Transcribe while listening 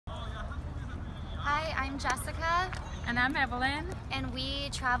I'm Jessica. And I'm Evelyn. And we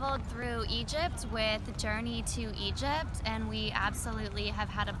traveled through Egypt with Journey to Egypt, and we absolutely have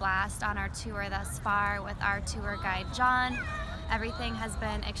had a blast on our tour thus far with our tour guide John. Everything has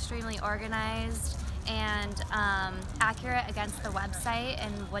been extremely organized and accurate against the website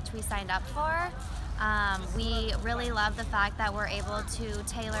in which we signed up for. We really love the fact that we're able to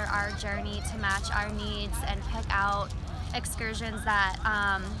tailor our journey to match our needs and pick out excursions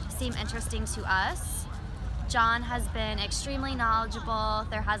that seem interesting to us. John has been extremely knowledgeable.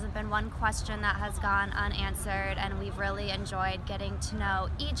 There hasn't been one question that has gone unanswered, and we've really enjoyed getting to know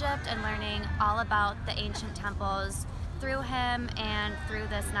Egypt and learning all about the ancient temples through him and through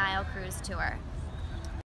this Nile Cruise tour.